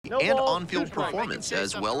and on-field performance,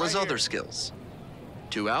 as well as other skills.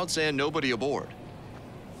 2 outs and nobody aboard.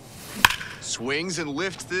 Swings and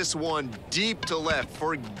lifts this one deep to left.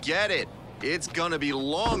 Forget it. It's gonna be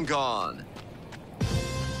long gone.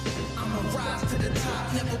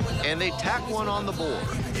 And they tack one on the board.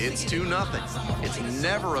 It's 2-0. It's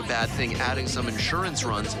never a bad thing adding some insurance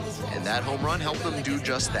runs, and that home run helped them do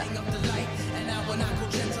just that.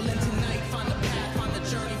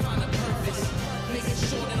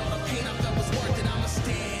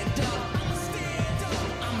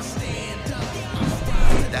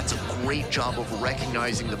 That's a great job of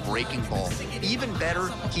recognizing the breaking ball. Even better,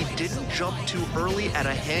 he didn't jump too early at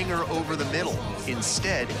a hanger over the middle.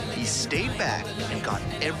 Instead, he stayed back and got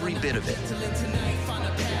every bit of it.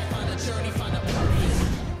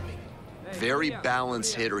 Very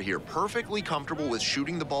balanced hitter here, perfectly comfortable with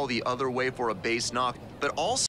shooting the ball the other way for a base knock, but also